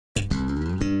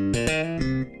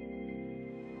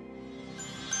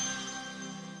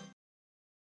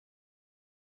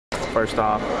First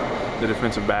off, the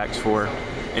defensive backs for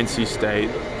NC State,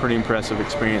 pretty impressive,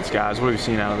 experienced guys. What have you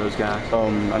seen out of those guys?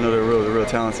 I know they're real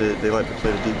talented. They like to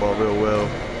play the deep ball real well.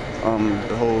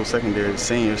 The whole secondary is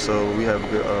seniors, so we have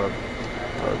a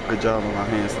good job on our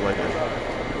hands to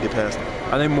get past them.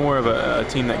 Are they more of a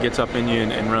team that gets up in you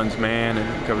and runs man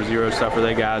and cover zero stuff? Are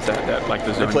they guys that like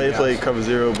the zone? They play cover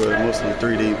zero, but mostly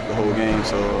 3 deep the whole game.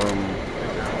 So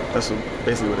that's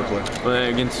basically what they play.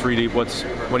 Well, against 3 deep, what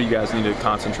do you guys need to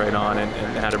concentrate on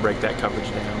and how to break that coverage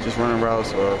down? Just running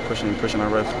routes, pushing our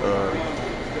reps,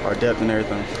 our depth and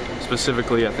everything.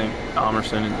 Specifically, I think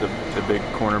Amerson, the big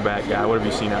cornerback guy. What have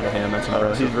you seen out of him? That's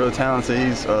impressive. He's real talented.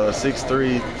 He's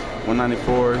 6'3",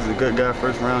 194. He's a good guy,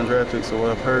 first round draft pick. So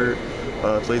what I've heard,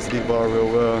 plays the deep ball real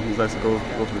well. He likes to go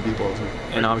for the deep ball too.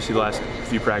 And obviously, the last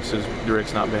few practices,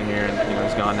 Durick's not been here, and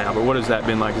he's gone now. But what has that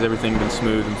been like? Has everything been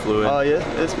smooth and fluid?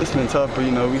 Yeah, it's been tough, but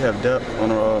we have depth on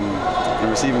the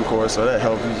receiving corps, so that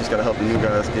helps. We just got to help the new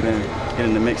guys get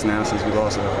in the mix now since we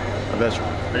lost a veteran.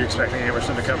 Are you expecting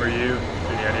Amerson to cover you?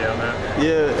 Any idea on that?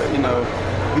 Yeah,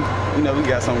 we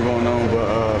got something going on, but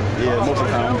most of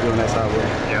the time I'm doing that side work.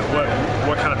 Yeah,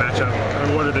 what kind of matchup? I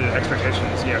mean, what are the expectations?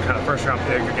 Kind of first round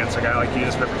pick against a guy like you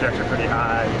that's been projected pretty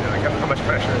high. How much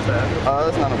pressure is that?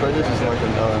 That's not a pressure. It's just like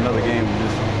another game.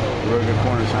 Just a real good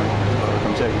corner trying to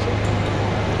come check us.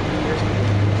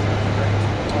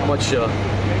 How much?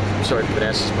 I'm sorry if you've been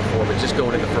asked this before, but just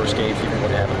going into the first games, even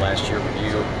what happened last year with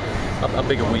you. How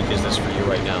big a week is this for you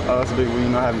right now? It's a big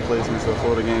week. I haven't played since the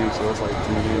Florida game, so it's like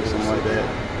 2 games, something like that.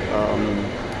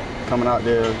 Coming out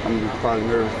there, I'm probably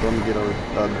nervous, but I'm going to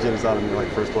get the jitters out of me like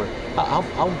first play.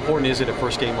 How important is it a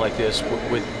first game like this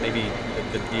with maybe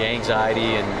the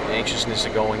anxiety and anxiousness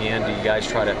of going in? Do you guys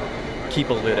try to keep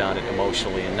a lid on it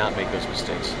emotionally and not make those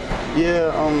mistakes?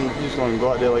 Yeah, I'm just going to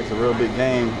go out there like it's a real big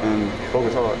game and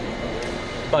focus hard.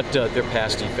 But their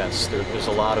pass defense, there's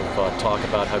a lot of talk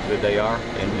about how good they are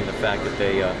and the fact that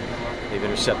they've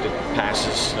intercepted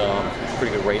passes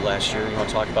pretty good rate last year. You want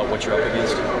to talk about what you're up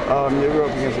against? We're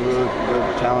up against a really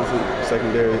good, talented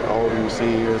secondary. All of them are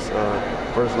seniors,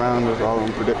 first rounders. All of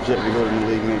them projected to go to the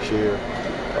league next year.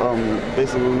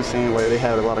 Basically, what we've seen, they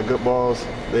had a lot of good balls.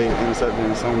 They intercepted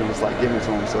and some were just giving it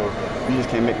to them. So you just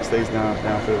can't make mistakes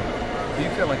downfield. Do you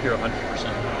feel like you're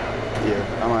 100%? Yeah,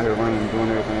 I'm out here running and doing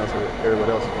everything else that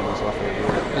everybody else is doing, so I feel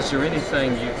good. Is there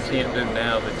anything you can't do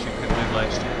now that you could do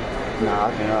last year? Nah,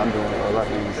 I think I'm doing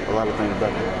a lot of things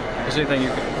better. Is there anything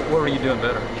where are you doing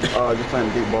better? Just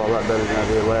playing the deep ball a lot better than I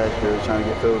did last year, trying to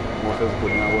get more physical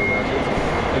than I was last year.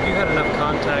 Have you had enough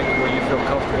contact where you feel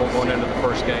comfortable going into the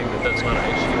first game that's not an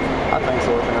issue? I think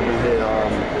so. I think I've been hit.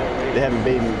 They haven't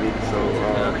bathed me deep, so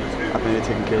I think they're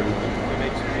taking care of me.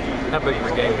 How big of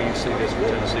a game do you see this for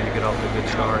Tennessee to get off to a good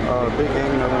start? Big game,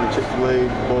 in the Chick-fil-A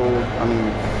Bowl,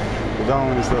 the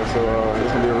Dome and stuff, so it's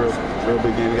going to be a real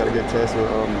big game. We got a good test with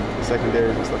the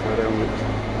secondaries and stuff like that.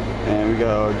 And we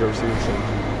got good receivers. So.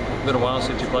 It's been a while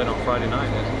since you played on Friday night,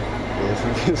 hasn't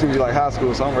it? Yeah, it's going to be like high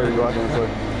school, so I'm ready to go out there and play.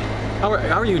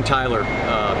 How are you and Tyler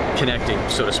connecting,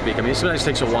 so to speak? I mean, sometimes it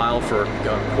takes a while for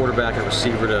a quarterback and a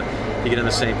receiver to get on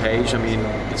the same page. I mean,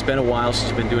 it's been a while since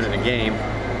you've been doing it in a game.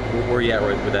 Where are you at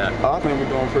with that? I think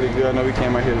we're doing pretty good. I know we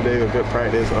came out here today with good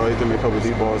practice. He threw me a couple of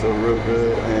deep balls that were real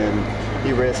good, and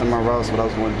he read some of my routes, what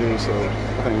I was going to do, so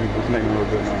I think we're connecting real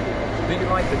good now. Do you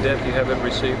like the depth you have at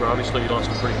receiver? Obviously, you lost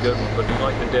a pretty good one, but do you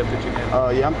like the depth that you have?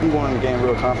 Yeah, I'm going in the game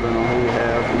real confident on who we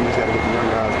have. We just got to get the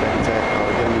young guys back intact,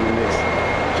 get them in the mix,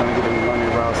 trying to get them running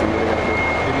routes and what they got to do.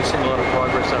 Have you seen a lot of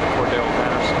progress out of Cordell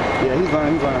Patterson? Yeah, he's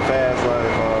learning fast,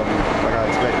 like I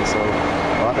expected, so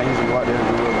I think he's going to go out there and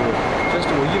do real good.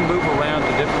 Justin, will you move around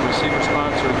to different receiver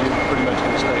spots, or are you pretty much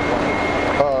going to stay at one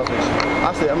position?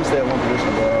 I'm going to stay at one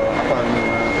position, but I'll probably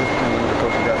move around. Just depending on what the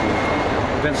coach got me.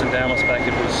 Vincent Dallas back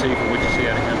at receiver, what did you see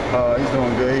out of him? He's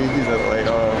doing good. He's one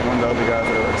of the other guys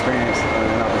that are experienced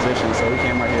in our position, so he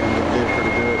came out here and did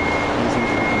pretty good. He seems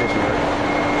to be conditioned right.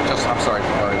 I'm sorry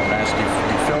for asking.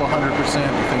 Do you feel 100%?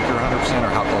 Do you think you're 100%,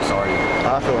 or how close are you?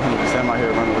 I feel 100%. I'm out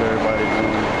here running with everybody,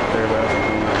 doing everybody else is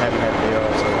doing. I haven't had a day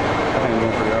off, so I think I'm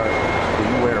doing pretty hard. Did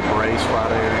you wear a brace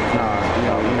Friday? Or nah,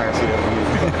 you're not gonna see that from me.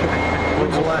 When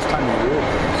was the last time you wore a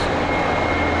brace?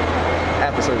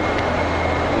 After surgery.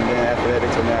 And then after that,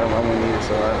 they told me I wouldn't need it,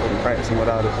 so I've been practicing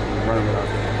without it and running without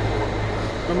it.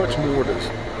 How much more does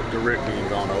Durick being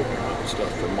gone open up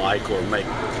stuff for Michael or make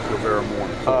Rivera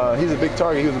more? He's a big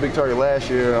target. He was a big target last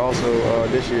year, also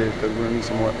this year, because we're going to need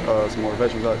some more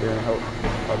veterans out there and help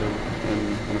out there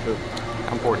in the field.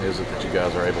 How important is it that you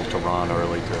guys are able to run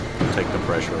early to take the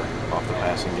pressure off the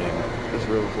passing game? It's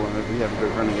real important. If we have a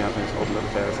good running game, I think it's opened up the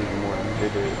pass even more than they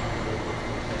did.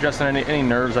 Justin, any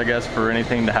nerves, I guess, for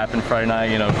anything to happen Friday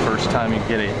night? You know, first time you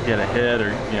get a hit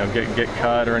or get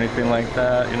cut or anything like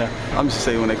that. You know. I'm just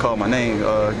saying when they call my name,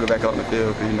 go back out in the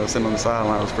field. Cause, sitting on the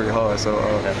sideline was pretty hard. So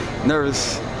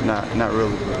nervous, not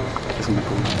really. But it's gonna be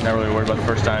cool. Not really worried about the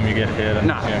first time you get hit. And,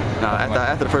 Nah.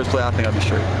 After the first play, I think I'll be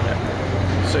straight.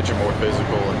 You said you're more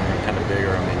physical and kind of bigger.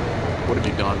 I mean, what have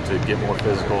you done to get more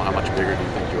physical? How much bigger do you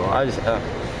think you are? I just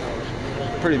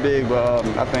pretty big, but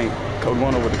I think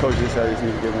going over with the coaches said I just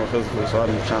need to get more physical. So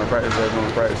I'm just trying to practice that,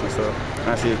 doing practice and stuff.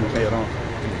 And I see it's gonna pay it on.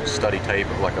 Study tape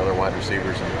of like other wide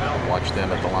receivers and watch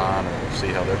them at the line and see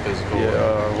how they're physical?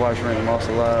 Yeah, watch Randy Moss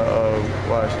a lot,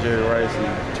 watch Jerry Rice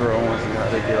and Terrell Owens and how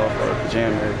they get off the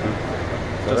jam and everything.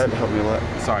 So that helped me a lot.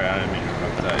 Sorry, I didn't mean to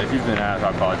interrupt that. If you've been asked, I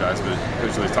apologize, but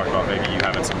Coach Lilly's talked about maybe you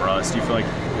having some rust. Do you feel like,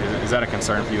 is that a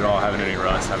concern for you at all, having any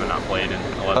rust, having not played in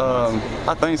 11 months?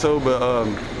 I think so, but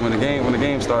when the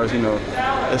game starts,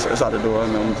 it's out the door.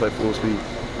 I'm gonna play full speed.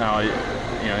 Now,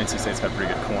 NC State's had a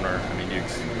pretty good corner. I mean,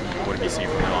 what have you seen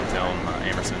from Montel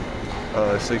Amerson?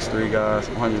 6'3" guys,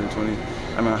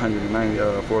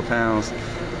 194 pounds.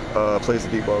 Plays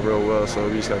the deep ball real well, so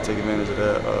we just got to take advantage of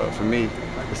that. For me,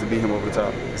 is to beat him over the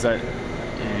top. Is that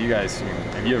you guys?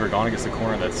 Have you ever gone against a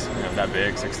corner that's that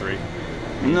big, 6'3"?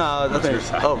 No, I think.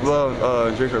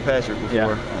 Drake or Patrick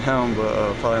before him,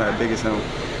 but probably not as big as him.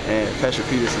 And Patrick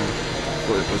Peterson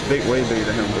was way bigger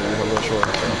than him, but he was a little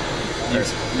shorter. So. You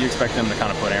expect them to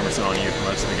kind of put Amerson on you for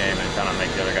most of the game and kind of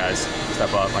make the other guys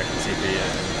step up, like the CP?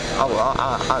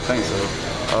 I think so.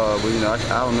 But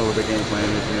I don't know what the game plan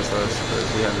is against us because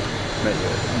we haven't met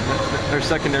yet. Their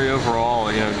secondary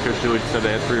overall, Coach Lilly said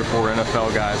they had 3 or 4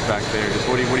 NFL guys back there. Just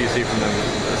what do you see from them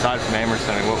aside from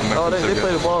Amerson? And what makes them so they good?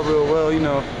 play the ball real well.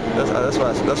 That's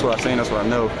what I've seen. That's what I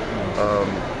know.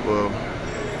 Well,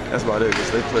 that's about it.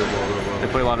 They play the ball real well. They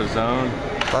play a lot of zone.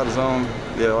 A lot of zone.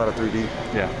 Yeah, a lot of 3D.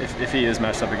 Yeah. If he is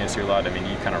matched up against you a lot, I mean,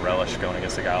 you kind of relish going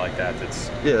against a guy like that. That's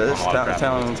it's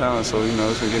talent on talent. So it's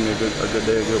gonna give me a good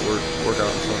day, a good workout.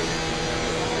 So.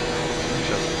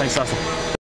 Thanks, Dustin.